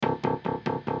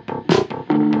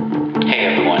Hey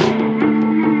everyone,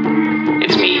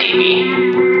 it's me,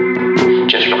 DB.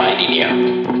 Just reminding you,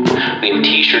 we have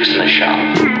t-shirts in the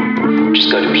shop. Just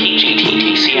go to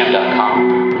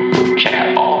pgttcm.com, check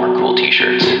out all of our cool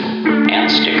t-shirts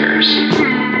and stickers.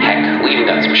 Heck, we even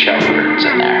got some shelf curtains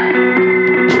in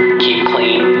there. Keep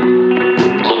clean,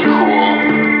 look cool,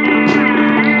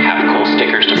 have cool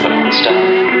stickers to put on stuff.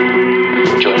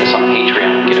 Join us on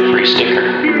Patreon, get a free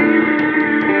sticker.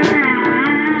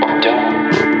 Or don't.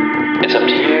 It's up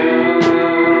to you.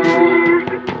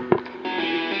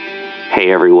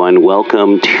 Hey everyone,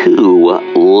 welcome to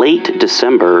late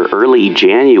December, early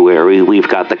January. We've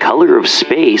got The Color of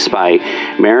Space by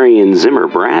Marion Zimmer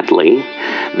Bradley.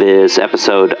 This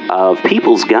episode of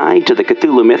People's Guide to the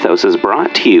Cthulhu Mythos is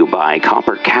brought to you by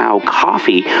Copper Cow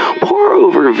Coffee. Pour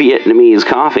over Vietnamese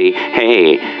coffee.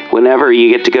 Hey, whenever you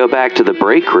get to go back to the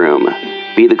break room,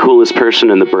 be the coolest person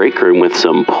in the break room with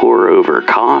some pour over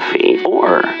coffee.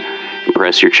 Or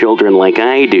impress your children like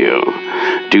I do.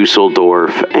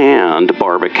 Dusseldorf and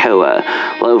Barbacoa.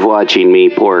 Love watching me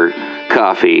pour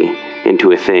coffee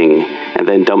into a thing and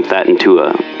then dump that into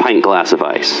a pint glass of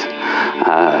ice.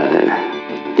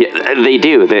 Yeah, they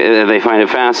do. They find it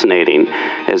fascinating,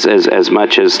 as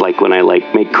much as like when I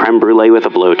make creme brulee with a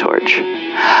blowtorch.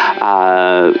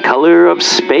 Color of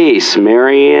Space,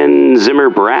 Marion Zimmer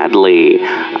Bradley.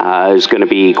 There's going to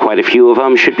be quite a few of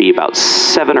them. Should be about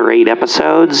 7 or 8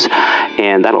 episodes,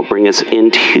 and that'll bring us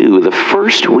into the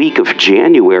first week of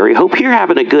January. Hope you're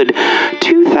having a good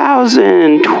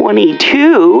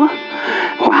 2022.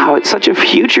 Wow, it's such a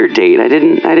future date. I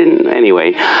didn't.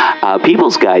 Anyway,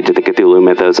 People's Guide to the Cthulhu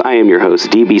Mythos. I am your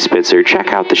host, DB Spitzer.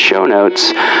 Check out the show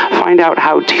notes. Find out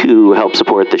how to help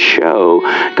support the show.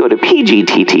 Go to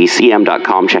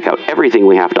pgttcm.com. Check out everything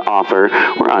we have to offer.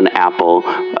 We're on Apple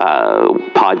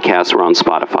Podcasts. We're on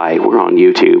Spotify. We're on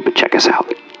YouTube. Check us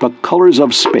out. The Colors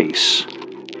of Space,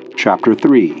 Chapter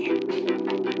 3.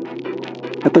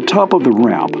 At the top of the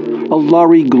ramp,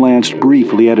 Alari glanced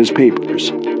briefly at his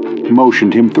papers,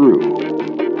 motioned him through.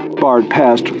 Bart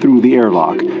passed through the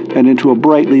airlock and into a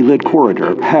brightly lit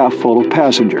corridor half full of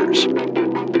passengers.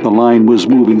 The line was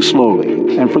moving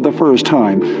slowly, and for the first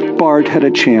time, Bart had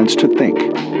a chance to think.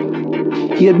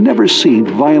 He had never seen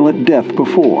violent death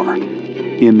before.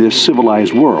 In this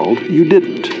civilized world, you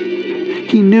didn't.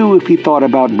 He knew if he thought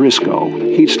about Briscoe,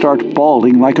 he'd start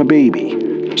bawling like a baby.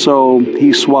 So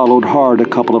he swallowed hard a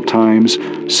couple of times,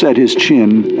 set his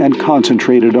chin, and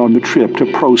concentrated on the trip to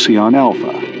Procyon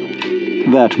Alpha.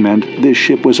 That meant this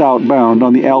ship was outbound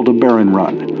on the Aldebaran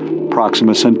run.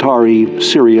 Proxima Centauri,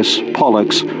 Sirius,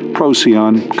 Pollux,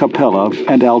 Procyon, Capella,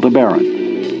 and Aldebaran.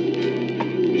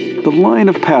 The line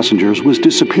of passengers was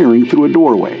disappearing through a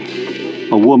doorway.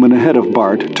 A woman ahead of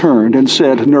Bart turned and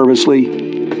said nervously,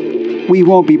 "We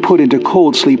won't be put into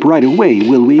cold sleep right away,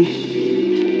 will we?"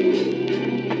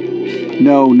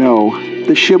 No.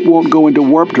 The ship won't go into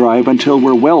warp drive until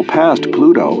we're well past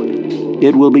Pluto.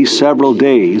 It will be several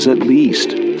days at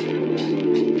least.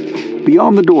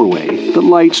 Beyond the doorway, the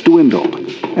lights dwindled,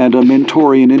 and a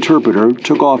Mentorian interpreter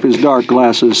took off his dark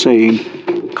glasses, saying,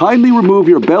 "Kindly remove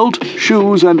your belt,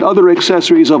 shoes, and other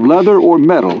accessories of leather or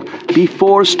metal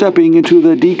before stepping into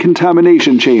the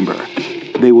decontamination chamber.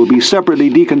 They will be separately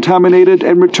decontaminated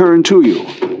and returned to you.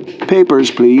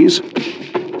 Papers, please."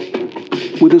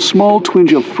 With a small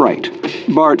twinge of fright,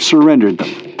 Bart surrendered them.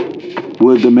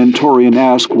 Would the Mentorian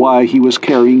ask why he was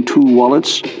carrying 2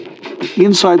 wallets?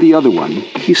 Inside the other one,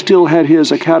 he still had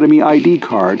his Academy ID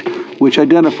card, which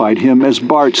identified him as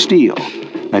Bart Steele,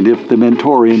 and if the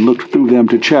Mentorian looked through them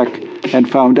to check and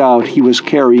found out he was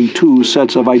carrying 2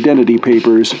 sets of identity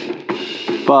papers.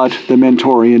 But the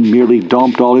Mentorian merely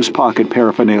dumped all his pocket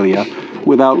paraphernalia,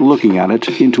 without looking at it,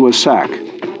 into a sack.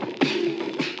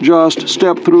 "Just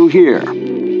step through here."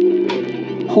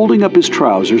 Holding up his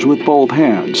trousers with both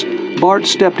hands, Bart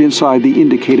stepped inside the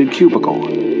indicated cubicle.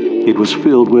 It was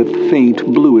filled with faint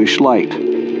bluish light.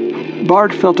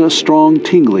 Bart felt a strong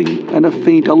tingling and a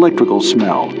faint electrical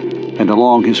smell, and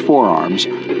along his forearms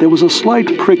there was a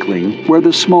slight prickling where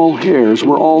the small hairs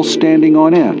were all standing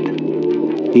on end.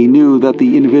 He knew that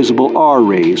the invisible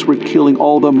R-rays were killing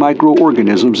all the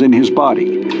microorganisms in his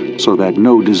body, so that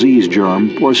no disease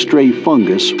germ or stray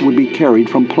fungus would be carried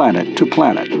from planet to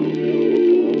planet.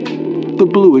 The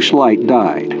bluish light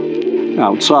died.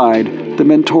 Outside, the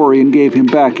Mentorian gave him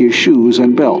back his shoes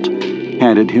and belt,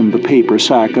 handed him the paper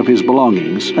sack of his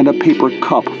belongings and a paper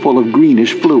cup full of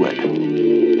greenish fluid.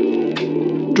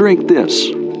 "Drink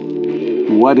this."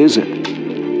 "What is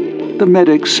it?" The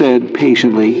medic said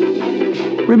patiently,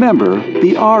 "Remember,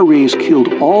 the R-rays killed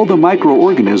all the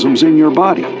microorganisms in your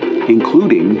body,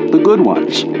 including the good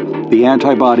ones. the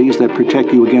antibodies that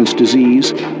protect you against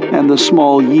disease, and the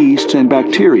small yeasts and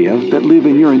bacteria that live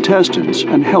in your intestines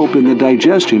and help in the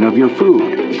digestion of your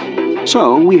food.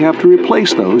 So we have to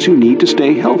replace those you need to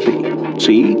stay healthy.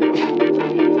 See?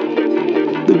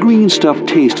 The green stuff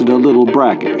tasted a little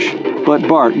brackish, but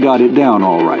Bart got it down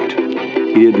all right.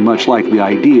 He didn't much like the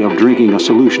idea of drinking a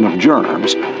solution of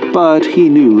germs, but he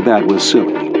knew that was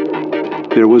silly.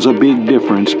 There was a big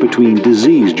difference between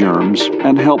disease germs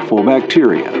and helpful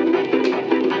bacteria.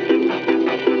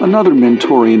 Another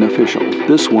Mentorian official,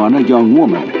 this one a young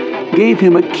woman, gave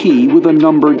him a key with a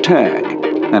numbered tag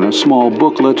and a small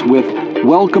booklet with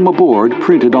 "Welcome Aboard"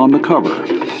 printed on the cover.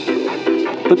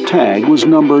 The tag was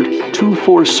numbered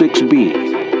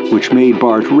 246B, which made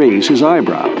Bart raise his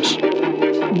eyebrows.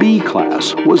 B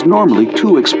class was normally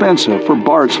too expensive for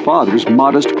Bart's father's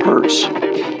modest purse.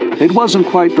 It wasn't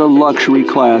quite the luxury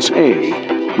Class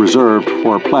A, reserved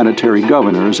for planetary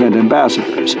governors and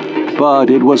ambassadors, but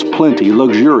it was plenty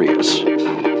luxurious.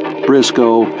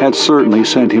 Briscoe had certainly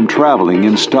sent him traveling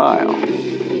in style.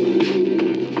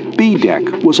 B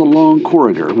deck was a long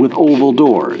corridor with oval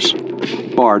doors.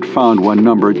 Bart found one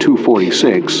numbered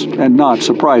 246, and not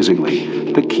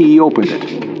surprisingly, the key opened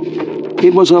it.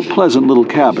 It was a pleasant little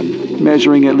cabin,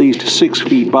 measuring at least 6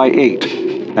 feet by 8,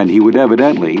 and he would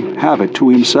evidently have it to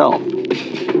himself.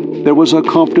 There was a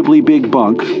comfortably big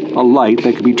bunk, a light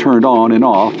that could be turned on and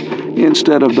off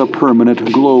instead of the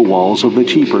permanent glow walls of the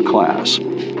cheaper class,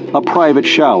 a private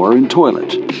shower and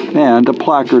toilet, and a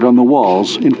placard on the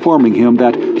walls informing him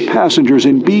that passengers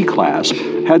in B class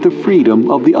had the freedom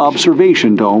of the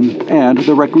observation dome and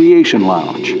the recreation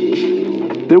lounge.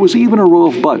 There was even a row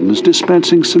of buttons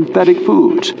dispensing synthetic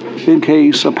foods in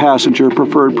case a passenger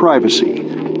preferred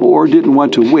privacy or didn't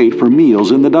want to wait for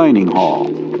meals in the dining hall.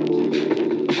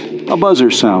 A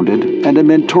buzzer sounded, and a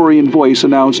Mentorian voice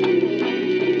announced,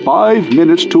 5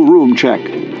 minutes to room check.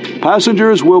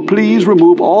 Passengers will please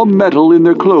remove all metal in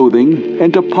their clothing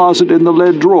and deposit in the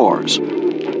lead drawers.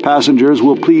 Passengers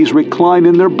will please recline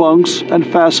in their bunks and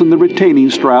fasten the retaining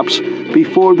straps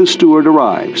before the steward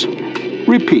arrives.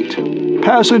 Repeat.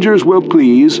 Passengers will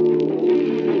please...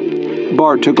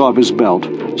 Bart took off his belt,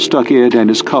 stuck it and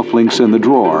his cufflinks in the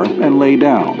drawer, and lay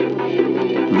down.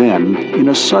 Then, in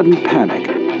a sudden panic,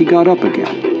 he got up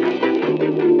again.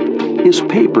 His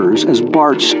papers as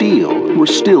Bart Steele were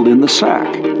still in the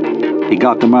sack. He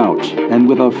got them out, and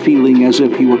with a feeling as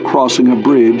if he were crossing a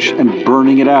bridge and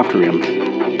burning it after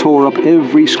him, tore up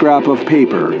every scrap of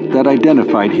paper that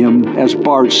identified him as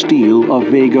Bart Steele of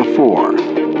Vega 4,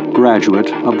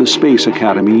 graduate of the Space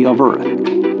Academy of Earth.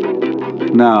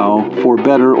 Now, for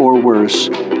better or worse,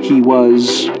 he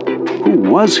was... Who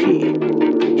was he?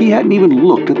 He hadn't even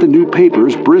looked at the new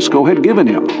papers Briscoe had given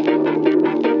him.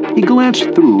 He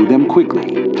glanced through them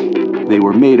quickly. They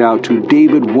were made out to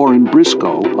David Warren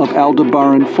Briscoe of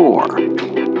Aldebaran 4.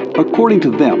 According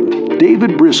to them,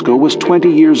 David Briscoe was 20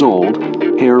 years old,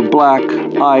 hair black,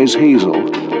 eyes hazel,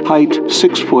 height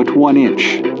 6 foot 1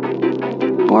 inch.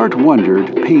 Bart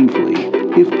wondered, painfully,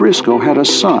 if Briscoe had a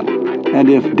son, and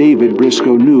if David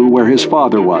Briscoe knew where his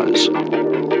father was.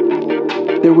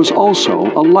 There was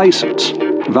also a license,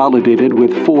 validated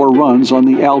with 4 runs on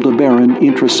the Aldebaran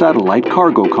Intrasatellite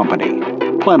Cargo Company,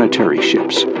 planetary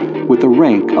ships, with the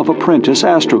rank of apprentice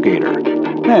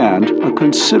astrogator, and a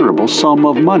considerable sum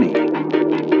of money.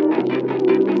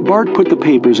 Bart put the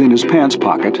papers in his pants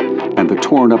pocket and the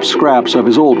torn-up scraps of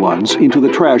his old ones into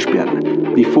the trash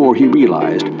bin before he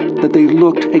realized that they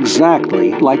looked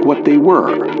exactly like what they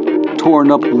were,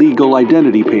 torn-up legal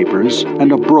identity papers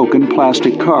and a broken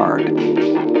plastic card.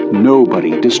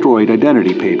 Nobody destroyed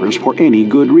identity papers for any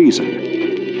good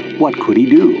reason. What could he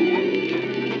do?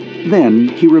 Then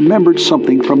he remembered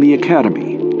something from the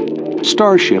Academy.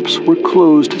 Starships were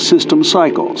closed system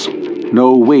cycles.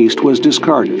 No waste was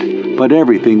discarded, but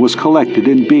everything was collected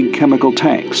in big chemical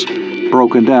tanks,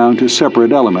 broken down to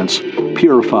separate elements,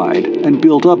 purified, and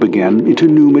built up again into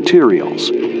new materials.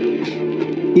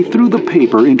 He threw the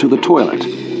paper into the toilet,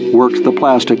 worked the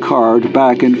plastic card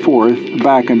back and forth,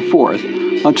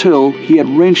 until he had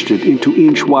wrenched it into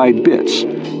inch-wide bits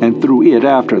and threw it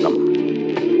after them.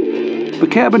 The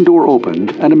cabin door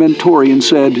opened, and a Mentorian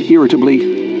said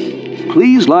irritably,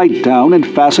 "Please lie down and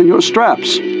fasten your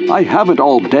straps. I haven't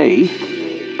all day."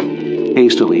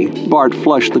 Hastily, Bart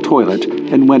flushed the toilet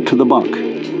and went to the bunk.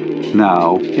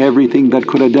 Now, everything that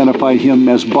could identify him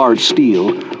as Bart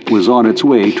Steele was on its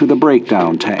way to the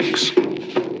breakdown tanks.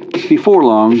 Before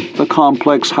long, the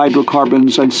complex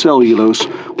hydrocarbons and cellulose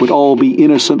would all be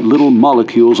innocent little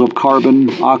molecules of carbon,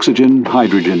 oxygen,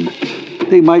 hydrogen.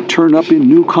 They might turn up in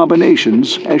new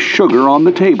combinations as sugar on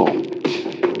the table.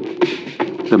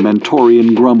 The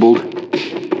Mentorian grumbled,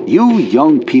 "You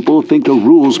young people think the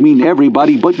rules mean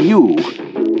everybody but you,"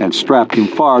 and strapped him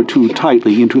far too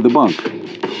tightly into the bunk.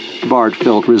 Bart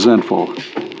felt resentful.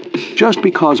 Just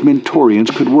because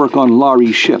Mentorians could work on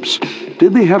Lari ships,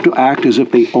 did they have to act as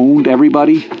if they owned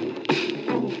everybody?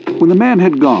 When the man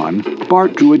had gone,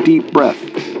 Bart drew a deep breath.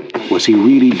 Was he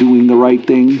really doing the right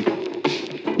thing?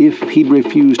 If he'd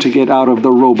refused to get out of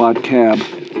the robot cab,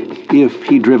 if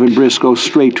he'd driven Briscoe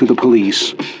straight to the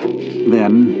police,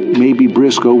 then maybe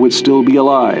Briscoe would still be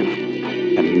alive.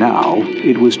 And now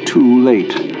it was too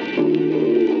late.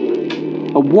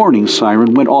 A warning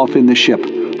siren went off in the ship,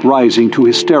 rising to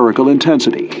hysterical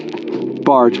intensity.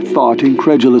 Bart thought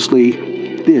incredulously,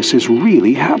 this is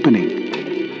really happening.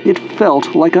 It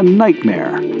felt like a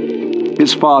nightmare.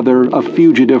 His father, a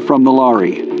fugitive from the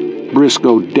Lari,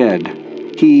 Briscoe dead,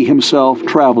 he himself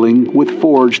traveling with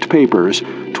forged papers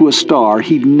to a star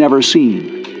he'd never seen.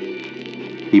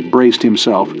 He braced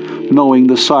himself, knowing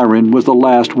the siren was the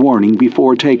last warning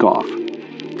before takeoff.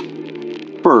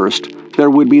 First, there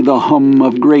would be the hum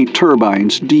of great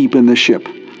turbines deep in the ship,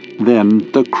 then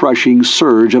the crushing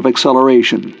surge of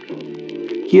acceleration.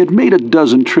 He had made a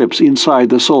dozen trips inside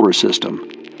the solar system,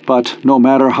 but no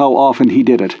matter how often he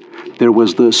did it, there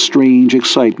was the strange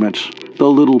excitement,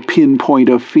 the little pinpoint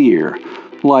of fear,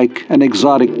 like an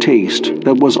exotic taste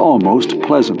that was almost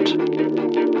pleasant.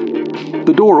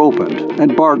 The door opened,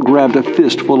 and Bart grabbed a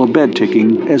fistful of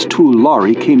bed-ticking as two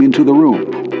Lari came into the room.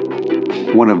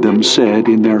 One of them said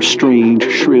in their strange,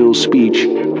 shrill speech,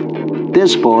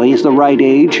 "This boy is the right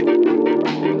age."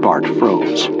 Bart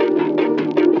froze.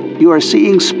 "You are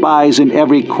seeing spies in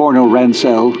every corner,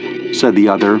 Ransel," said the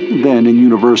other, then in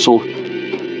universal,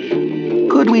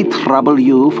 "Could we trouble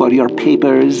you for your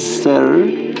papers, sir?"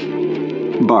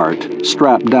 Bart,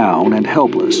 strapped down and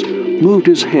helpless, moved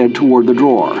his head toward the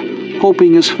drawer,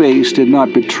 hoping his face did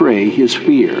not betray his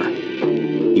fear.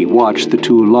 He watched the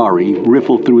two Lari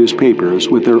riffle through his papers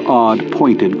with their odd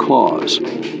pointed claws.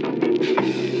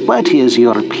 "What is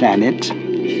your planet?"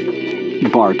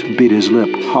 Bart bit his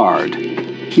lip hard.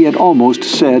 He had almost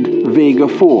said Vega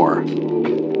 4.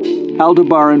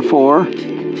 "Aldebaran 4?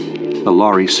 The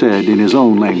Lari said in his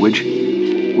own language,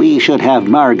 "We should have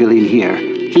Margul in here.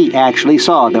 He actually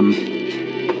saw them."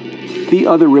 The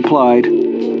other replied,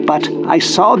 "But I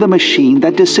saw the machine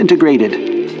that disintegrated.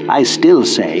 I still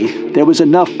say there was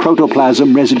enough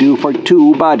protoplasm residue for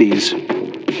 2 bodies."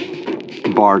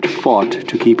 Bart fought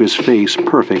to keep his face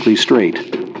perfectly straight.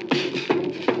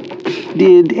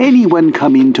 "Did anyone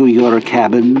come into your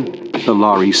cabin?" the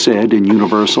Lari said in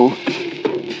universal.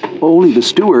 "Only the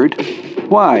steward.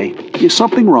 Why? Is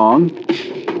something wrong?"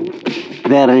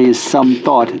 "There is some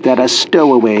thought that a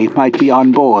stowaway might be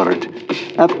on board.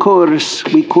 Of course,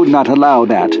 we could not allow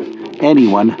that.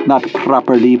 Anyone not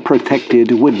properly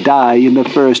protected would die in the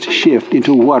first shift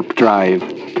into warp drive."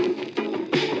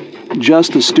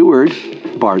 "Just the steward,"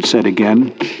 Bart said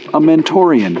again. "A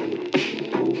Mentorian."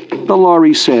 The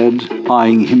Lari said,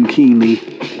 eyeing him keenly,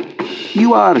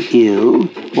 "You are ill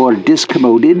or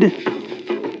discommoded?"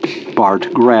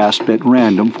 Bart grasped at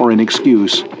random for an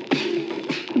excuse.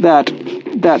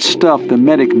 That stuff the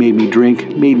medic made me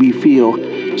drink made me feel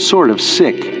sort of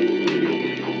sick."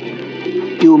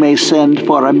 "You may send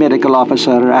for a medical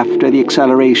officer after the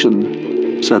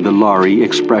acceleration," said the Lari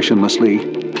expressionlessly.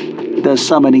 "The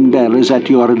summoning bell is at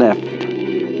your left."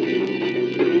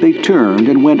 They turned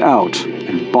and went out,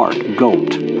 and Bart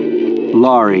gulped.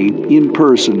 Lari, in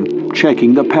person,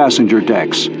 checking the passenger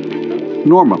decks.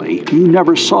 Normally, you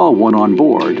never saw one on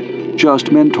board,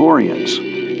 just Mentorians.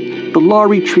 The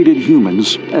Lari treated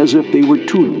humans as if they were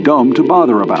too dumb to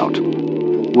bother about.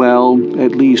 Well,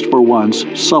 at least for once,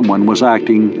 someone was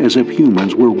acting as if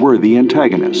humans were worthy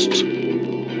antagonists.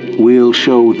 We'll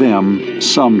show them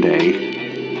someday.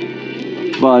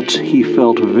 But he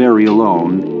felt very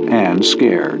alone and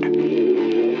scared.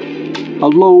 A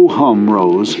low hum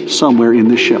rose somewhere in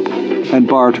the ship, and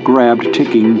Bart grabbed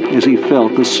ticking as he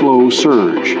felt the slow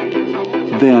surge.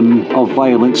 Then a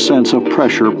violent sense of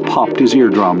pressure popped his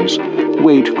eardrums.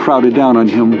 Weight crowded down on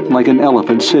him like an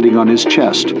elephant sitting on his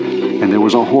chest, and there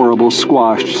was a horrible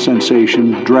squashed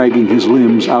sensation dragging his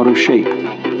limbs out of shape.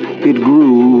 It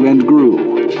grew and grew.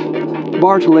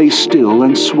 Bart lay still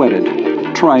and sweated,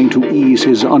 trying to ease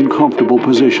his uncomfortable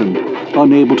position,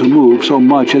 unable to move so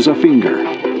much as a finger.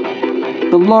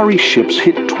 The Lari ships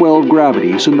hit 12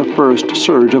 gravities in the first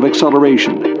surge of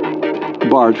acceleration.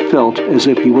 Bart felt as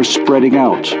if he were spreading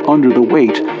out under the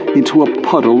weight into a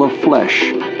puddle of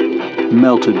flesh.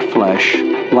 Melted flesh,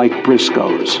 like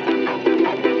Briscoe's.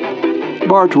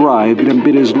 Bart writhed and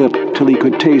bit his lip till he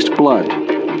could taste blood,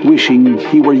 wishing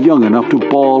he were young enough to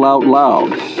bawl out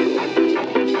loud.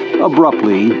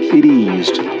 Abruptly, it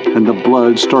eased, and the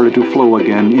blood started to flow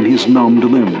again in his numbed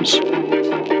limbs.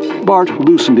 Bart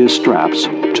loosened his straps,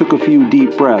 took a few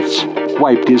deep breaths,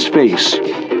 wiped his face,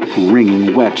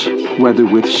 wringing wet, whether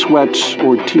with sweat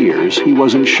or tears, he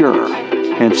wasn't sure,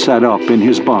 and sat up in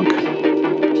his bunk.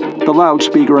 The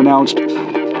loudspeaker announced,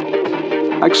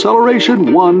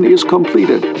 "Acceleration 1 is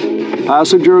completed.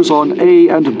 Passengers on A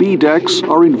and B decks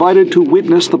are invited to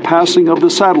witness the passing of the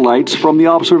satellites from the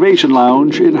observation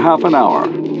lounge in half an hour."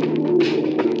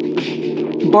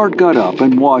 Bart got up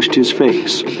and washed his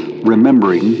face,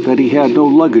 remembering that he had no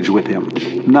luggage with him,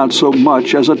 not so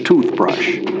much as a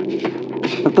toothbrush.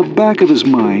 At the back of his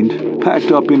mind,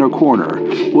 packed up in a corner,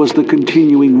 was the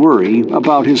continuing worry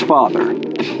about his father,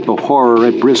 the horror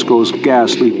at Briscoe's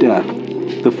ghastly death,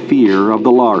 the fear of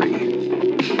the Lhari.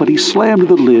 But he slammed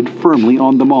the lid firmly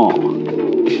on them all.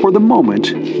 For the moment,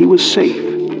 he was safe.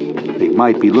 They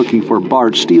might be looking for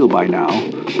Bart Steele by now,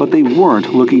 but they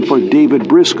weren't looking for David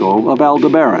Briscoe of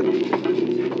Aldebaran.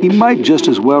 He might just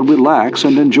as well relax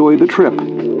and enjoy the trip.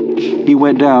 He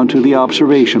went down to the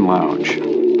observation lounge.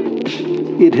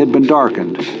 It had been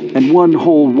darkened, and one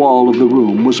whole wall of the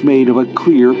room was made of a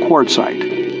clear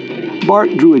quartzite.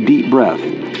 Bart drew a deep breath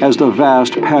as the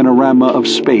vast panorama of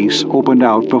space opened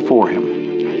out before him.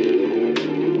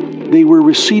 They were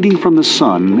receding from the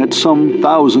sun at some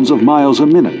thousands of miles a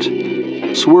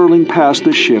minute. Swirling past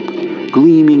the ship,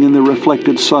 gleaming in the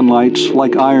reflected sunlight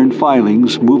like iron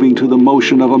filings moving to the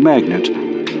motion of a magnet,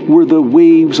 were the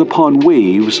waves upon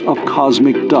waves of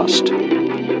cosmic dust.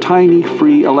 Tiny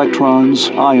free electrons,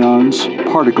 ions,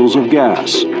 particles of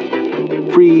gas.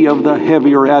 Free of the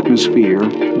heavier atmosphere,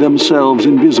 themselves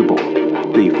invisible,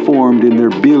 they formed in their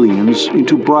billions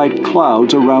into bright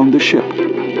clouds around the ship.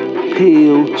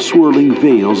 Pale, swirling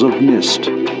veils of mist.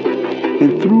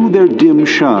 And through their dim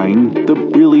shine, the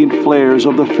brilliant flares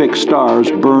of the fixed stars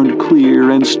burned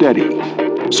clear and steady,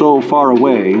 so far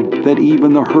away that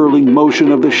even the hurling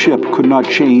motion of the ship could not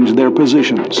change their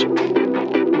positions.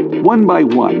 One by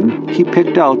one, he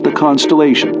picked out the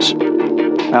constellations.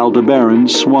 Aldebaran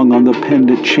swung on the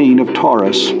pendant chain of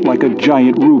Taurus like a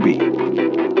giant ruby.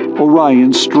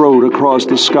 Orion strode across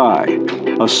the sky,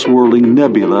 a swirling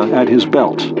nebula at his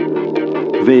belt.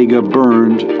 Vega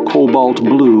burned cobalt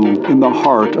blue in the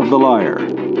heart of the Lyre.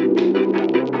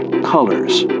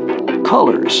 Colors.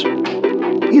 Colors.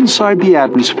 Inside the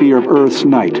atmosphere of Earth's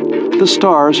night, the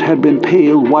stars had been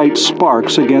pale white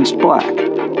sparks against black.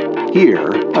 Here,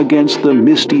 against the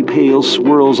misty pale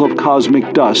swirls of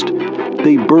cosmic dust,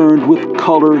 they burned with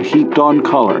color heaped on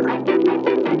color.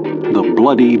 The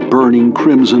bloody, burning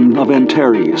crimson of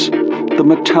Antares, the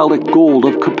metallic gold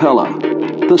of Capella,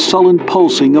 the sullen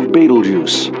pulsing of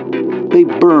Betelgeuse. They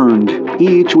burned,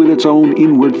 each with its own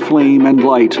inward flame and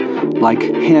light, like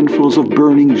handfuls of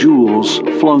burning jewels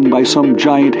flung by some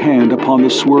giant hand upon the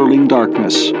swirling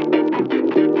darkness.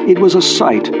 It was a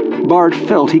sight Bart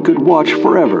felt he could watch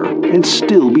forever and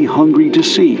still be hungry to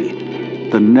see.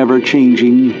 The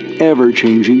never-changing,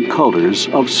 ever-changing colors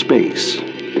of space.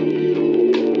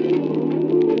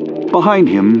 Behind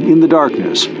him, in the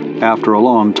darkness, after a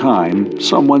long time,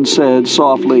 someone said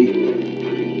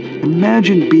softly,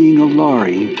 "Imagine being a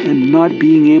Lhari and not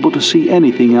being able to see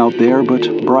anything out there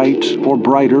but bright or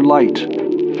brighter light."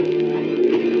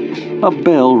 A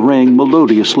bell rang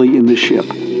melodiously in the ship,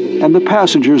 and the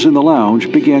passengers in the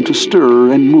lounge began to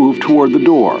stir and move toward the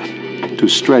door, to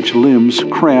stretch limbs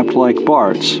cramped like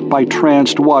Bart's by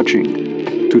tranced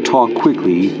watching, to talk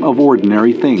quickly of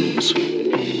ordinary things.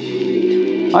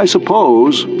 "I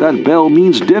suppose that bell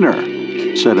means dinner,"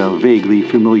 said a vaguely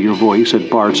familiar voice at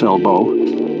Bart's elbow.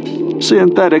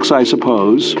 "Synthetics, I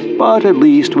suppose, but at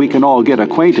least we can all get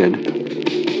acquainted."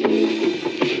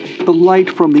 The light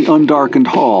from the undarkened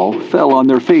hall fell on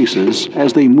their faces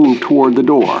as they moved toward the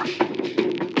door.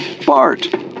 "Bart!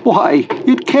 Why,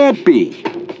 it can't be!"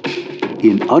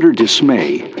 In utter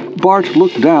dismay, Bart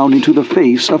looked down into the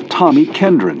face of Tommy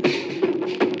Kendron.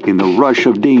 In the rush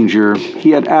of danger, he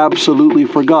had absolutely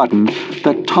forgotten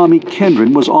that Tommy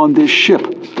Kendron was on this ship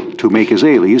to make his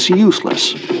alias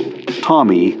useless.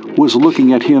 Tommy was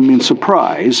looking at him in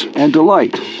surprise and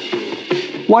delight.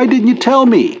 "Why didn't you tell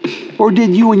me? Or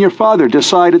did you and your father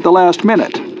decide at the last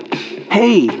minute?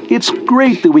 Hey, it's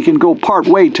great that we can go part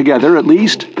way together at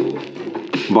least."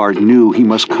 Bart knew he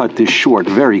must cut this short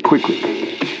very quickly.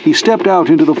 He stepped out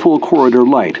into the full corridor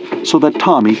light so that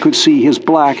Tommy could see his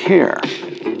black hair.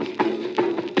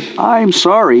 "I'm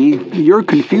sorry, you're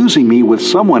confusing me with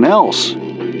someone else."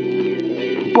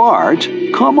 "Bart,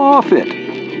 come off it."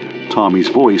 Tommy's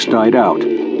voice died out.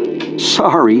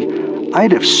 "Sorry,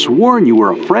 I'd have sworn you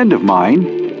were a friend of mine."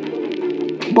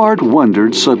 Bart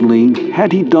wondered suddenly,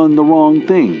 had he done the wrong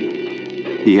thing?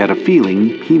 He had a feeling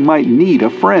he might need a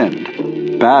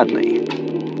friend, badly.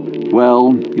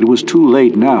 Well, it was too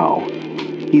late now.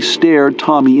 He stared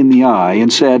Tommy in the eye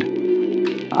and said,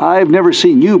 "I've never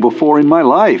seen you before in my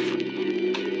life."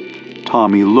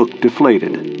 Tommy looked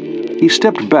deflated. He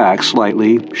stepped back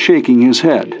slightly, shaking his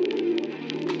head.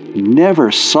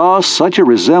 "Never saw such a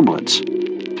resemblance.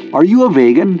 Are you a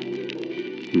vegan?"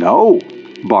 "No,"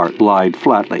 Bart lied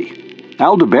flatly.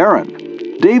 "Aldebaran.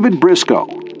 David Briscoe."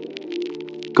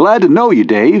 "Glad to know you,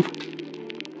 Dave."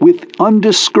 With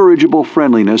undiscourageable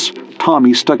friendliness,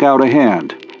 Tommy stuck out a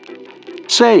hand.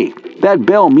 "Say, that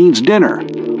bell means dinner.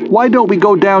 Why don't we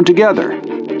go down together?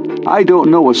 I don't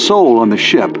know a soul on the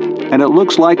ship, and it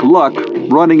looks like luck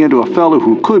running into a fellow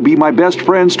who could be my best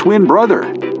friend's twin brother."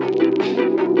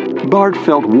 Bart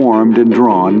felt warmed and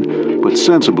drawn, but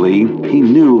sensibly he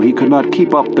knew he could not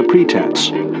keep up the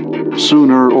pretense.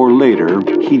 Sooner or later,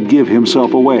 he'd give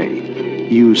himself away,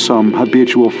 use some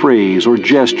habitual phrase or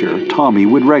gesture Tommy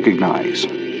would recognize.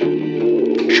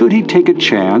 Should he take a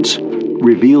chance,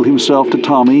 reveal himself to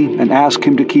Tommy and ask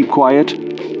him to keep quiet?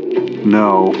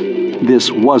 No,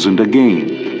 this wasn't a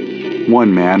game.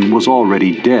 One man was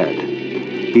already dead.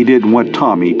 He didn't want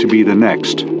Tommy to be the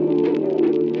next.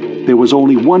 There was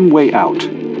only one way out.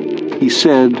 He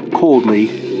said coldly,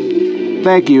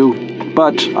 "Thank you,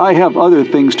 but I have other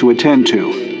things to attend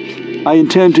to. I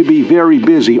intend to be very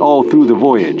busy all through the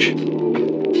voyage."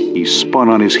 He spun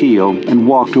on his heel and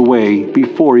walked away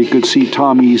before he could see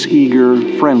Tommy's eager,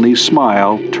 friendly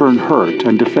smile turn hurt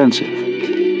and defensive.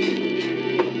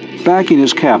 Back in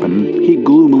his cabin, he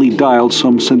gloomily dialed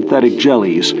some synthetic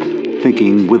jellies,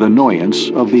 thinking with annoyance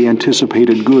of the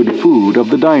anticipated good food of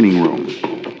the dining room.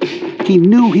 He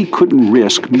knew he couldn't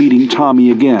risk meeting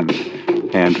Tommy again,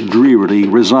 and drearily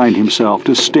resigned himself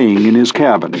to staying in his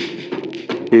cabin.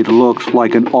 It looked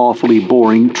like an awfully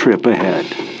boring trip ahead.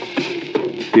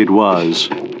 It was.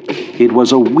 It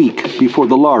was a week before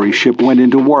the Lari ship went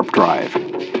into warp drive,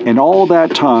 and all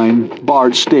that time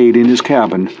Bart stayed in his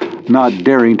cabin, not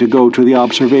daring to go to the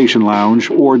observation lounge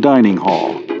or dining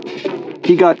hall.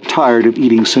 He got tired of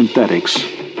eating synthetics.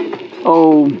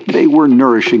 Oh, they were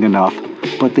nourishing enough,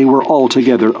 but they were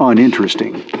altogether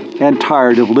uninteresting, and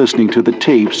tired of listening to the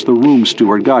tapes the room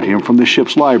steward got him from the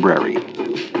ship's library.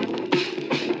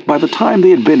 By the time they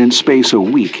had been in space a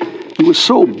week, he was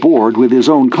so bored with his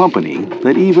own company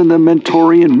that even the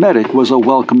Mentorian medic was a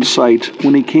welcome sight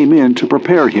when he came in to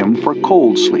prepare him for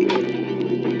cold sleep.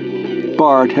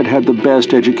 Bart had had the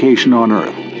best education on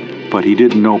Earth, but he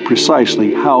didn't know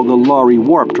precisely how the Lari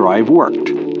warp drive worked.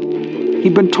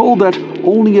 He'd been told that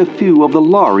only a few of the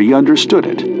Lari understood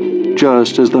it,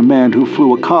 just as the man who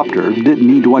flew a copter didn't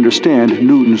need to understand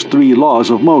Newton's 3 laws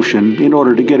of motion in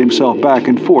order to get himself back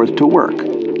and forth to work.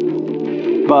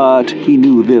 But he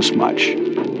knew this much.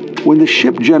 When the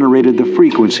ship generated the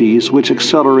frequencies which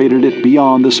accelerated it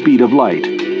beyond the speed of light,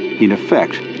 in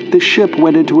effect, the ship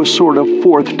went into a sort of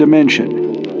 4th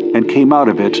dimension, and came out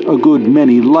of it a good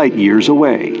many light years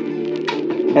away.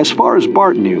 As far as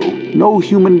Bart knew, no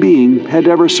human being had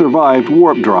ever survived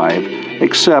warp drive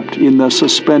except in the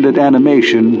suspended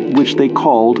animation which they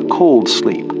called cold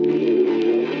sleep.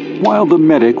 While the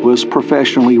medic was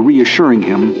professionally reassuring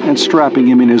him and strapping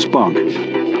him in his bunk,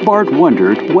 Bart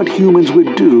wondered what humans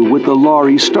would do with the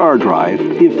Lari star drive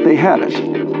if they had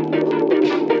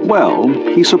it. Well,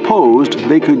 he supposed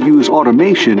they could use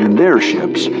automation in their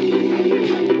ships.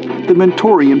 The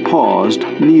Mentorian paused,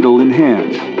 needle in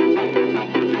hand.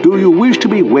 "Do you wish to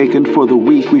be wakened for the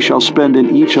week we shall spend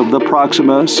in each of the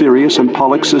Proxima, Sirius, and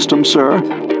Pollux systems, sir?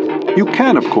 You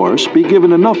can, of course, be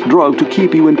given enough drug to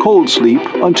keep you in cold sleep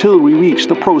until we reach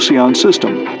the Procyon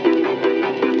system."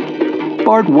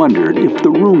 Bart wondered if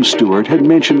the room steward had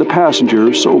mentioned the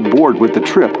passenger so bored with the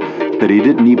trip that he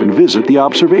didn't even visit the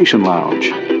observation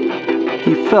lounge.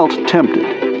 He felt tempted.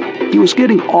 He was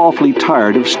getting awfully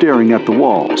tired of staring at the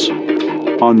walls.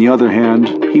 On the other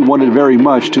hand, he wanted very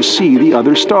much to see the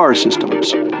other star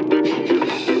systems.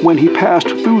 When he passed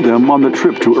through them on the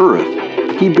trip to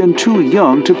Earth, he'd been too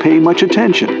young to pay much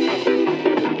attention.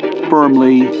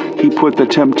 Firmly, he put the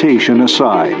temptation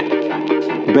aside.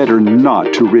 Better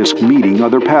not to risk meeting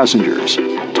other passengers,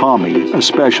 Tommy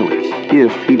especially,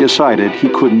 if he decided he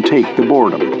couldn't take the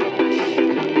boredom.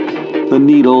 The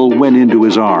needle went into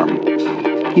his arm.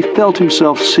 He felt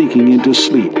himself sinking into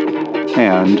sleep,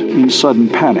 and, in sudden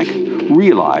panic,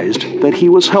 realized that he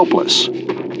was helpless.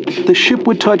 The ship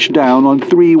would touch down on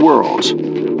 3 worlds,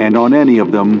 and on any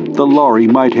of them the Lari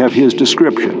might have his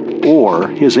description, or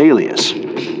his alias.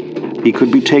 He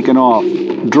could be taken off,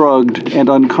 drugged and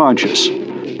unconscious,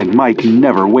 and might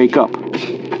never wake up.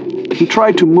 He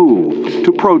tried to move,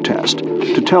 to protest,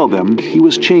 to tell them he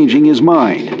was changing his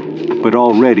mind, but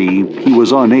already he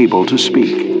was unable to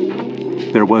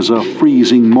speak. There was a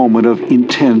freezing moment of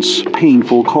intense,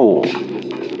 painful cold.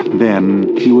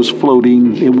 Then he was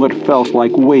floating in what felt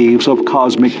like waves of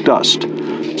cosmic dust,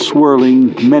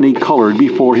 swirling many-colored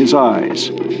before his eyes.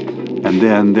 And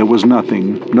then there was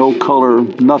nothing, no color,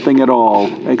 nothing at all,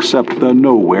 except the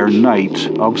nowhere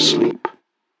night of sleep.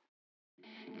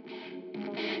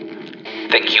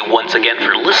 Thank you once again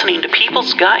for listening to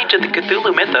People's Guide to the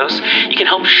Cthulhu Mythos. You can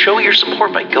help show your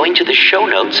support by going to the show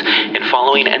notes and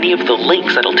following any of the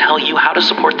links that'll tell you how to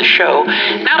support the show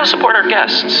and how to support our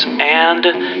guests. And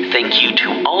thank you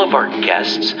to all of our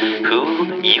guests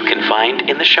who you can find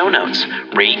in the show notes.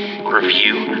 Rate,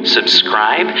 review,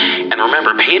 subscribe, and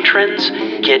remember, patrons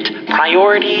get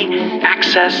priority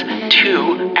access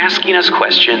to asking us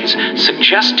questions,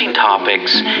 suggesting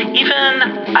topics,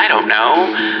 even,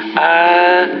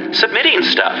 submitting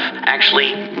stuff. Actually,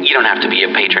 you don't have to be a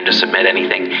patron to submit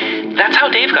anything. That's how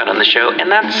Dave got on the show,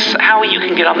 and that's how you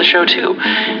can get on the show too.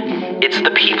 It's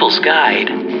the People's Guide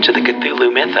to the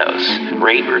Cthulhu Mythos.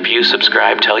 Rate, review,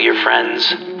 subscribe, tell your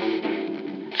friends.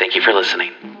 Thank you for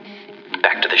listening.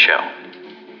 Back to the show.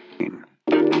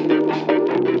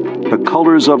 The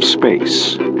Colors of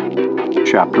Space,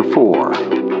 Chapter 4.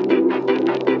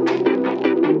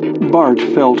 Bart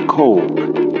felt cold.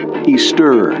 He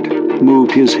stirred,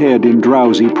 moved his head in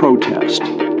drowsy protest.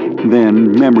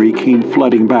 Then memory came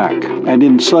flooding back, and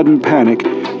in sudden panic,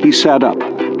 he sat up,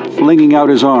 flinging out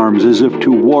his arms as if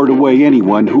to ward away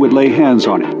anyone who would lay hands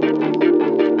on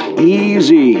him.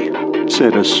 "Easy,"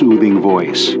 said a soothing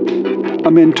voice.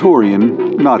 A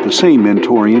Mentorian, not the same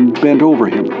Mentorian, bent over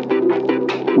him.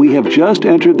 "We have just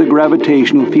entered the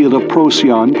gravitational field of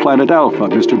Procyon, planet Alpha,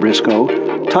 Mr. Briscoe.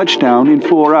 Touchdown in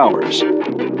 4 hours."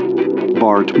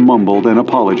 Bart mumbled an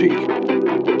apology.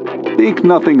 "Think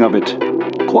nothing of it.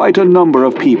 Quite a number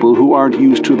of people who aren't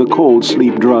used to the cold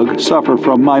sleep drug suffer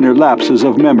from minor lapses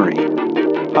of memory.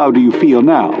 How do you feel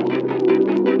now?"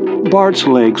 Bart's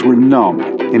legs were numb,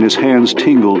 and his hands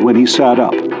tingled when he sat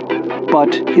up.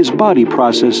 But his body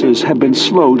processes had been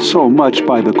slowed so much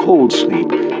by the cold sleep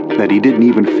that he didn't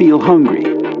even feel hungry.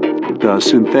 The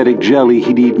synthetic jelly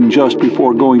he'd eaten just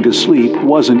before going to sleep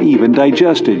wasn't even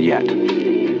digested yet.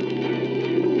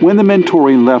 When the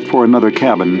Mentorian left for another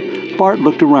cabin, Bart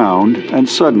looked around and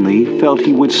suddenly felt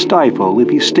he would stifle if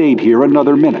he stayed here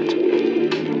another minute.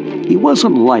 He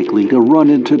wasn't likely to run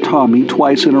into Tommy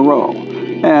twice in a row,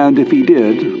 and if he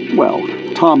did, well,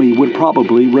 Tommy would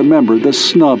probably remember the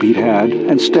snub he'd had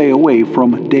and stay away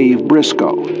from Dave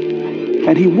Briscoe.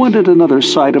 And he wanted another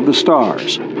sight of the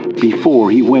stars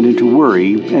before he went into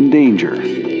worry and danger.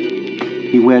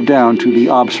 He went down to the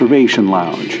observation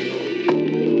lounge.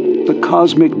 The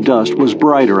cosmic dust was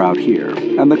brighter out here,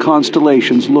 and the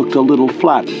constellations looked a little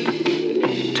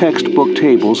flattened. Textbook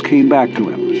tables came back to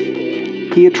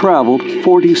him. He had traveled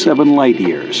 47 light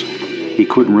years. He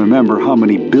couldn't remember how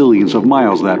many billions of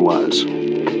miles that was.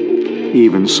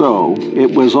 Even so,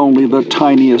 it was only the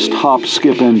tiniest hop,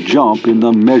 skip, and jump in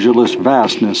the measureless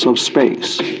vastness of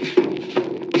space.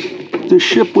 The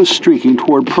ship was streaking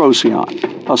toward Procyon,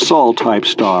 a Sol-type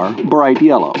star, bright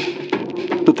yellow.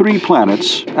 The 3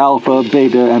 planets, Alpha,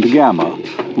 Beta, and Gamma,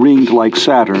 ringed like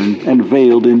Saturn and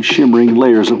veiled in shimmering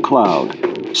layers of cloud,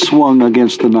 swung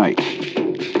against the night.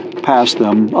 Past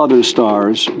them, other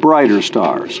stars, brighter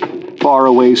stars,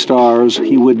 faraway stars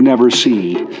he would never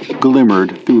see,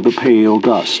 glimmered through the pale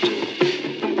dust.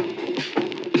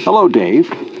 "Hello,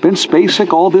 Dave. Been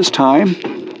spacesick all this time?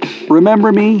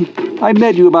 Remember me? I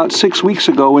met you about 6 weeks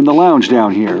ago in the lounge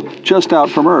down here, just out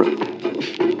from Earth."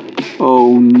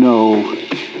 "Oh, no."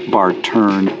 Bart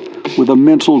turned, with a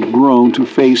mental groan to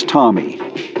face Tommy.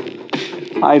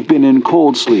 "I've been in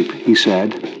cold sleep," he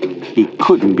said. He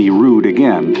couldn't be rude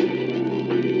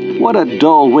again. "What a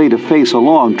dull way to face a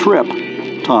long trip,"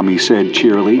 Tommy said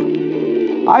cheerily.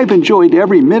 "I've enjoyed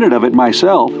every minute of it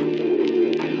myself."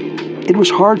 It was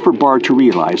hard for Bart to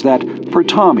realize that, for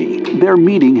Tommy, their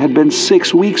meeting had been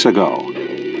 6 weeks ago.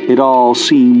 It all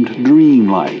seemed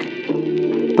dreamlike.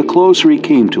 The closer he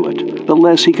came to it, the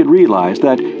less he could realize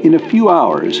that in a few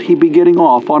hours he'd be getting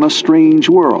off on a strange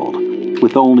world,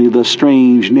 with only the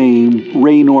strange name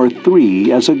Raynor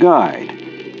 3 as a guide.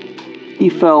 He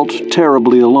felt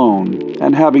terribly alone,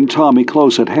 and having Tommy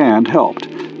close at hand helped,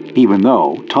 even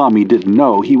though Tommy didn't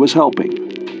know he was helping.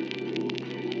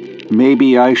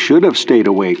 "Maybe I should have stayed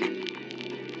awake."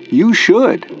 "You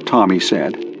should," Tommy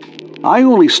said. "I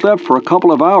only slept for a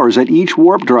couple of hours at each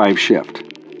warp drive shift."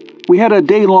 We had a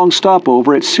day-long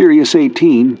stopover at Sirius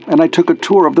 18, and I took a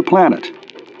tour of the planet.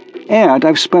 And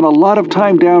I've spent a lot of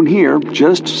time down here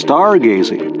just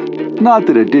stargazing. Not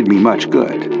that it did me much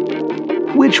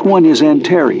good. Which one is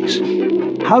Antares?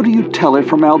 How do you tell it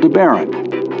from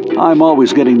Aldebaran? I'm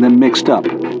always getting them mixed up.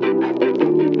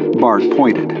 Bart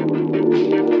pointed.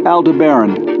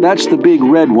 Aldebaran, that's the big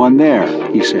red one there,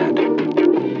 he said.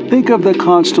 Think of the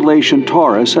constellation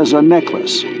Taurus as a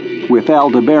necklace, with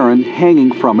Aldebaran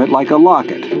hanging from it like a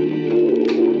locket.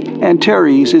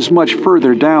 Antares is much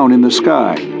further down in the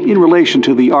sky, in relation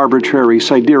to the arbitrary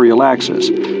sidereal axis,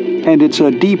 and it's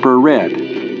a deeper red,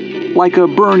 like a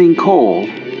burning coal,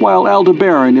 while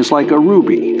Aldebaran is like a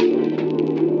ruby.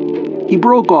 He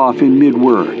broke off in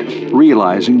mid-word,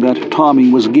 realizing that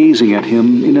Tommy was gazing at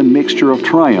him in a mixture of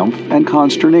triumph and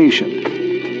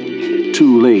consternation.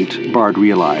 Too late, Bart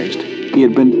realized. He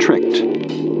had been tricked.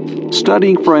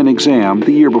 Studying for an exam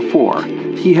the year before,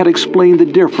 he had explained the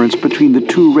difference between the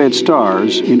two red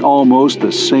stars in almost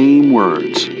the same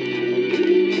words.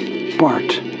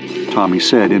 Bart, Tommy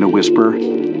said in a whisper,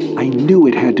 I knew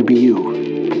it had to be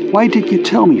you. Why did you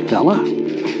tell me, fella?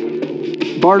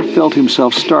 Bart felt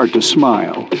himself start to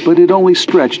smile, but it only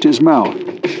stretched his mouth.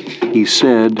 He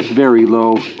said, very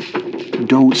low,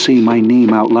 Don't say my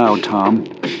name out loud, Tom.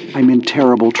 I'm in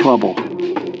terrible trouble.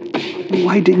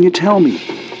 Why didn't you tell me?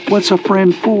 What's a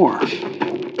friend for?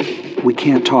 We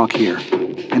can't talk here,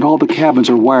 and all the cabins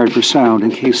are wired for sound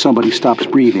in case somebody stops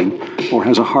breathing or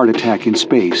has a heart attack in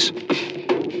space,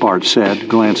 Bart said,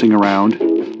 glancing around.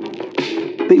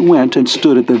 They went and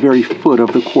stood at the very foot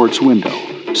of the quartz window,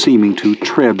 seeming to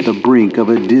tread the brink of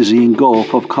a dizzying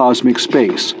gulf of cosmic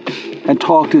space, and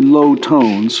talked in low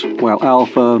tones while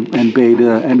Alpha and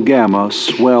Beta and Gamma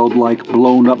swelled like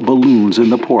blown-up balloons in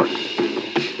the port.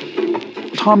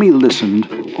 Tommy listened,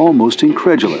 almost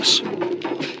incredulous.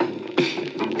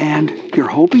 And you're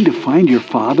hoping to find your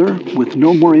father with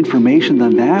no more information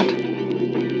than that?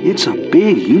 It's a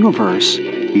big universe,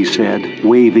 he said,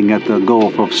 waving at the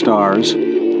gulf of stars.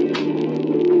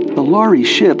 The Lari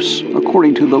ships,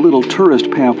 according to the little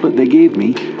tourist pamphlet they gave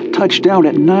me, touched down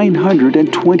at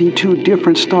 922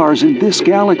 different stars in this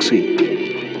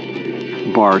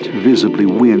galaxy. Bart visibly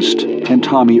winced, and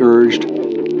Tommy urged,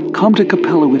 Come to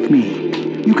Capella with me.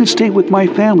 You can stay with my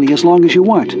family as long as you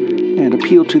want, and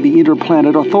appeal to the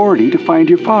Interplanet Authority to find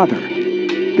your father.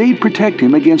 They'd protect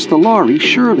him against the Lari,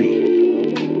 surely.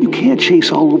 You can't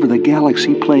chase all over the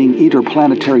galaxy playing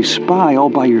interplanetary spy all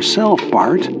by yourself,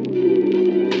 Bart.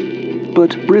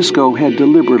 But Briscoe had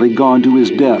deliberately gone to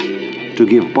his death to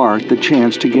give Bart the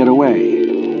chance to get away.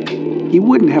 He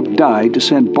wouldn't have died to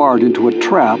send Bart into a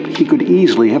trap he could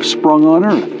easily have sprung on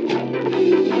Earth.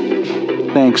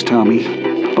 Thanks, Tommy,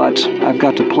 but I've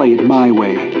got to play it my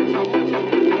way,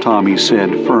 Tommy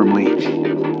said firmly.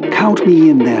 Count me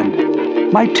in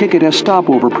then. My ticket has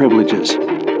stopover privileges.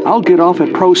 I'll get off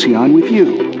at Procyon with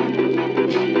you.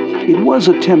 It was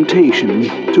a temptation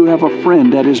to have a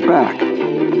friend at his back.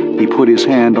 He put his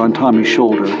hand on Tommy's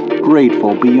shoulder,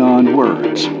 grateful beyond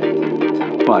words.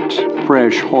 But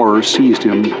fresh horror seized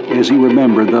him as he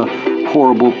remembered the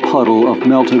horrible puddle of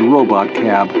melted robot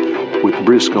cab with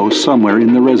Briscoe somewhere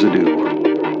in the residue.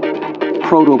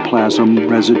 Protoplasm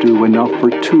residue enough for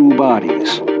 2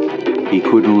 bodies. He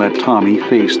couldn't let Tommy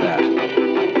face that.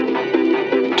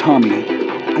 Tommy,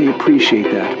 I appreciate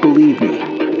that, believe me.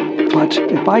 But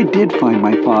if I did find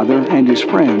my father and his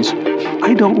friends,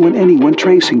 I don't want anyone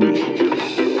tracing me.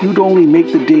 You'd only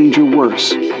make the danger worse.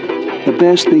 The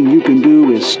best thing you can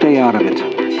do is stay out of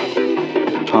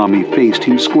it. Tommy faced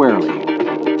him squarely.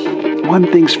 One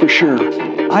thing's for sure.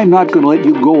 I'm not going to let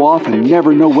you go off and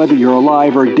never know whether you're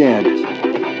alive or dead.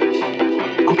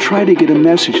 I'll try to get a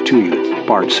message to you,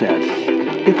 Bart said,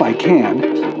 if I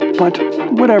can. But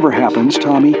whatever happens,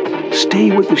 Tommy,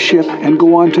 stay with the ship and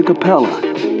go on to Capella.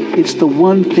 It's the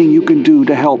one thing you can do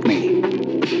to help me.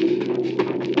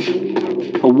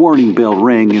 A warning bell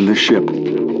rang in the ship.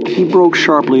 He broke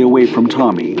sharply away from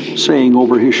Tommy, saying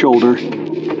over his shoulder,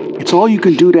 It's all you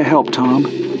can do to help, Tom.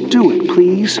 Do it,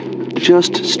 please.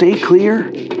 Just stay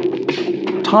clear.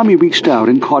 Tommy reached out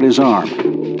and caught his arm.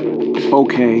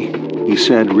 Okay, he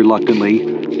said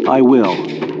reluctantly, I will.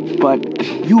 But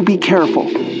you be careful,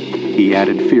 he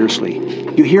added fiercely.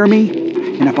 You hear me?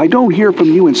 And if I don't hear from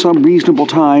you in some reasonable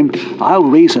time, I'll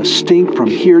raise a stink from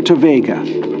here to Vega.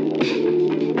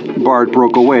 Bart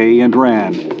broke away and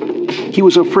ran. He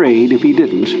was afraid if he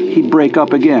didn't, he'd break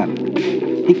up again.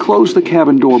 He closed the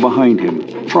cabin door behind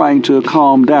him, trying to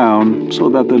calm down so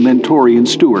that the Mentorian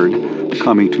steward,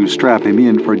 coming to strap him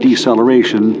in for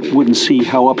deceleration, wouldn't see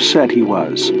how upset he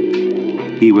was.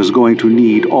 He was going to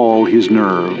need all his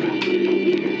nerve.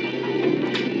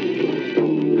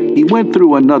 He went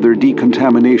through another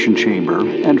decontamination chamber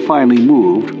and finally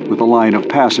moved, with a line of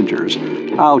passengers,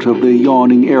 out of the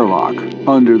yawning airlock,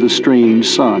 under the strange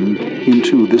sun,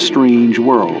 into the strange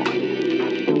world.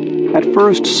 At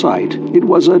first sight, it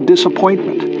was a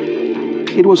disappointment.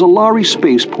 It was a Lari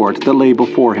spaceport that lay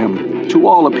before him, to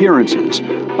all appearances,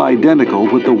 identical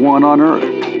with the one on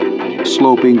Earth.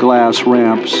 Sloping glass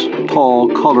ramps, tall,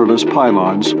 colorless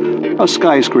pylons, a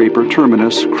skyscraper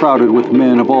terminus crowded with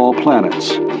men of all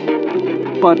planets.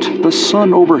 But the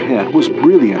sun overhead was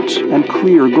brilliant and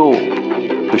clear gold,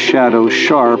 the shadows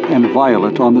sharp and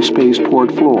violet on the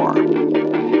spaceport floor.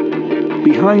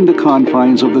 Behind the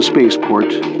confines of the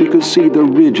spaceport, he could see the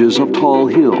ridges of tall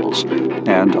hills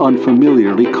and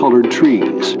unfamiliarly colored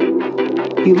trees.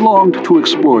 He longed to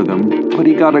explore them, but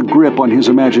he got a grip on his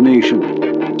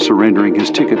imagination, surrendering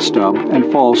his ticket stub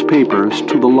and false papers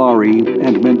to the Lari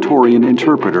and Mentorian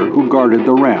interpreter who guarded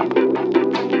the ramp.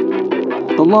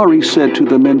 The Lari said to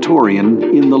the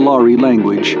Mentorian in the Lari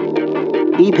language,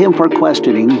 "Keep him for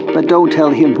questioning, but don't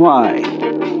tell him why."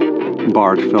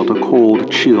 Bart felt a cold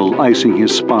chill icing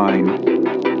his spine.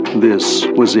 This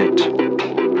was it.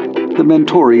 The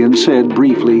Mentorian said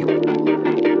briefly,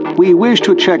 "We wish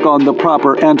to check on the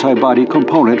proper antibody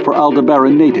component for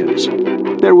Aldebaran natives.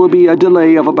 There will be a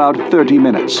delay of about 30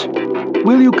 minutes.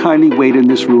 Will you kindly wait in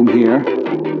this room here?"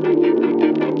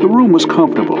 The room was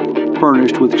comfortable,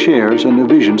 furnished with chairs and a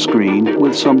vision screen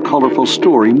with some colorful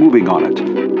story moving on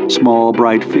it. Small,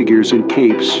 bright figures in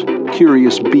capes,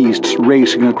 curious beasts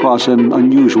racing across an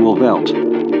unusual veldt.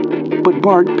 But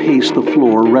Bart paced the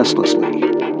floor restlessly.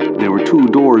 There were 2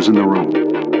 doors in the room.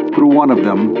 Through one of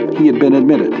them, he had been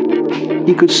admitted.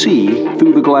 He could see,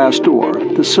 through the glass door,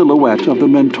 the silhouette of the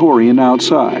Mentorian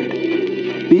outside.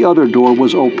 The other door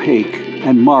was opaque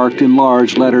and marked in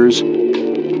large letters,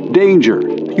 "Danger!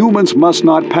 Humans must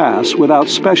not pass without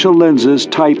special lenses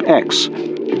type X.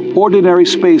 Ordinary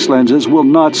space lenses will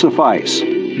not suffice.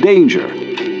 Danger!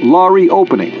 Lari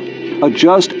opening.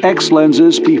 Adjust X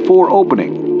lenses before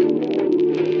opening."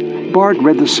 Bart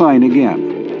read the sign again.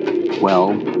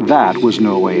 Well, that was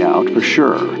no way out for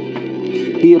sure.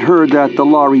 He had heard that the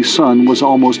Lari sun was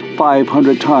almost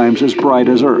 500 times as bright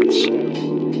as Earth's.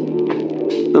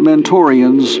 The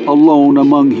Mentorians, alone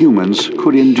among humans,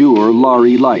 could endure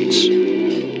Lari lights.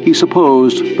 He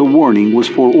supposed the warning was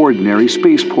for ordinary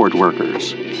spaceport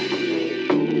workers.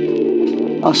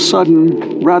 A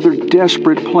sudden, rather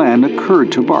desperate plan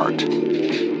occurred to Bart.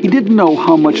 He didn't know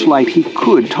how much light he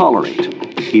could tolerate.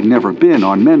 He'd never been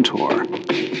on Mentor,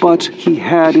 but he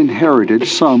had inherited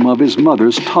some of his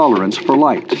mother's tolerance for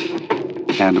light.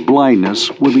 And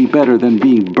blindness would be better than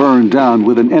being burned down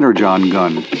with an energon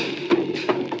gun.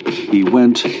 He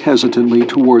went hesitantly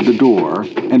toward the door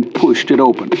and pushed it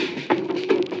open.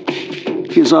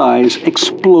 His eyes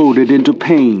exploded into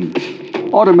pain.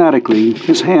 Automatically,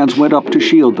 his hands went up to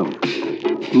shield them.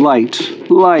 Light,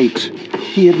 light.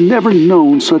 He had never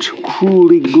known such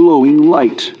cruelly glowing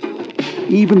light.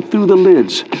 Even through the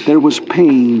lids, there was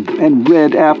pain and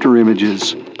red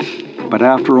afterimages. But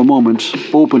after a moment,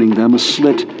 opening them a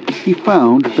slit, he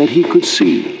found that he could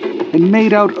see, and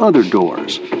made out other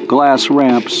doors, glass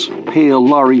ramps, pale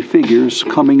Lari figures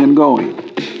coming and going.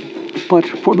 But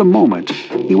for the moment,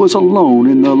 he was alone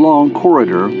in the long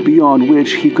corridor beyond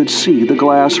which he could see the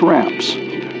glass ramps.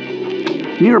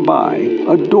 Nearby,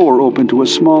 a door opened to a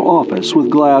small office with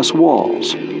glass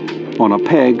walls. On a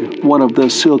peg, one of the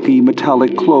silky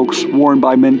metallic cloaks worn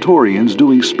by Mentorians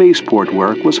doing spaceport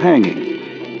work was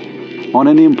hanging. On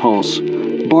an impulse,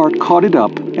 Bart caught it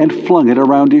up and flung it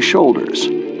around his shoulders.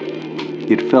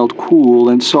 It felt cool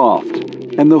and soft,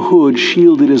 and the hood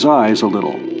shielded his eyes a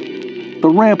little. The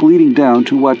ramp leading down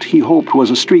to what he hoped was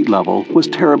a street level was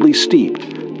terribly steep,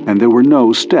 and there were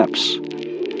no steps.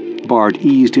 Bart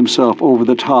eased himself over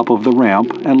the top of the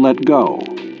ramp and let go.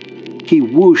 He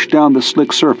whooshed down the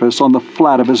slick surface on the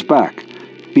flat of his back,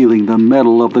 feeling the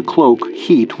metal of the cloak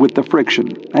heat with the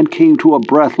friction, and came to a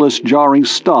breathless, jarring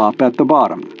stop at the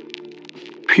bottom.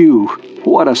 Phew,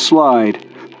 what a slide!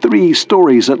 3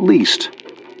 stories at least.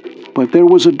 But there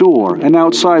was a door, and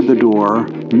outside the door,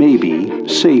 maybe,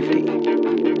 safety.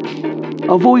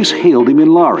 A voice hailed him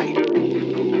in Lari.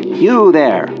 "You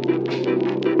there!"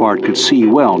 Bart could see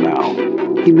well now.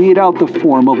 He made out the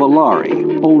form of a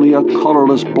Lari, only a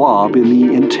colorless blob in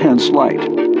the intense light.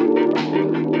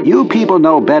 "You people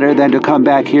know better than to come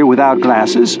back here without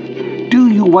glasses. Do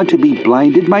you want to be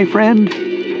blinded, my friend?"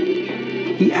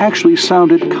 He actually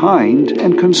sounded kind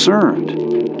and concerned.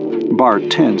 Bart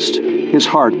tensed, his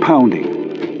heart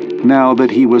pounding. Now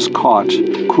that he was caught,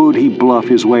 could he bluff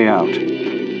his way out?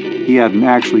 He hadn't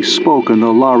actually spoken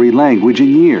the Lari language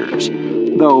in years,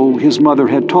 though his mother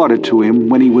had taught it to him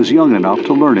when he was young enough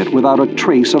to learn it without a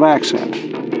trace of accent.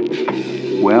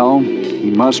 Well,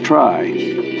 he must try.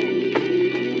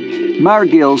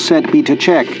 "Margill sent me to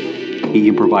check," he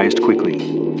improvised quickly.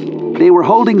 "They were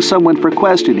holding someone for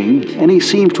questioning, and he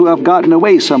seems to have gotten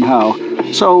away somehow,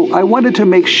 so I wanted to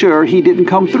make sure he didn't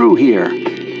come through here."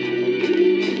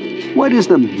 "What is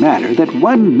the matter that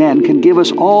one man can give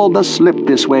us all the slip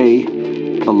this way?"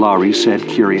 the Lhari said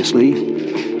curiously.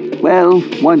 "Well,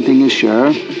 one thing is sure.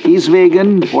 He's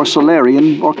Vegan, or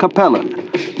Solarian, or Capellan,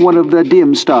 one of the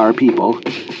dim star people.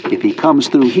 If he comes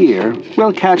through here,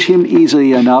 we'll catch him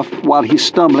easily enough while he's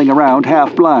stumbling around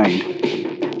half-blind.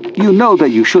 You know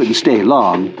that you shouldn't stay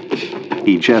long."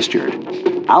 He gestured.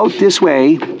 "Out this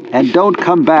way, and don't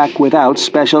come back without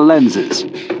special lenses."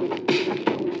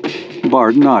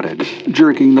 Bart nodded,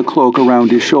 jerking the cloak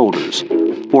around his shoulders,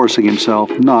 forcing himself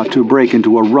not to break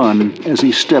into a run as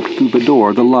he stepped through the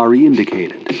door the Lhari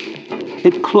indicated.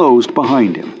 It closed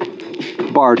behind him.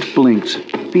 Bart blinked,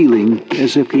 feeling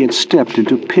as if he had stepped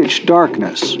into pitch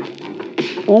darkness.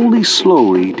 Only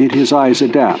slowly did his eyes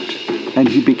adapt, and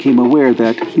he became aware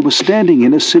that he was standing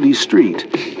in a city street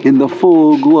in the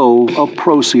full glow of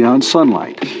Procyon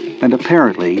sunlight, and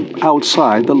apparently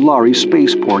outside the Lhari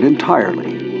spaceport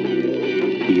entirely.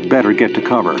 He'd better get to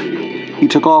cover. He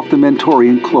took off the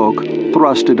Mentorian cloak,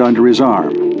 thrust it under his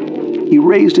arm. He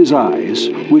raised his eyes,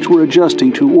 which were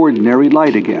adjusting to ordinary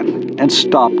light again, and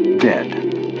stopped dead.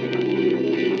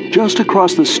 Just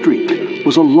across the street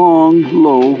was a long,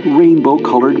 low,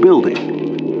 rainbow-colored building.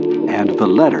 And the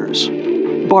letters.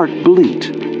 Bart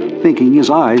blinked, thinking his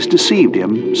eyes deceived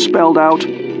him, spelled out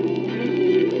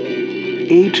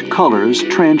 8 Colors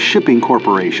Transshipping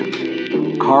Corporation.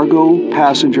 Cargo,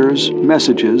 Passengers,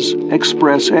 Messages,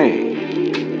 Express A.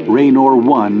 Raynor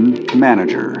 1,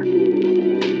 Manager.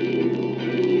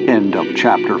 End of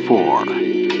Chapter 4.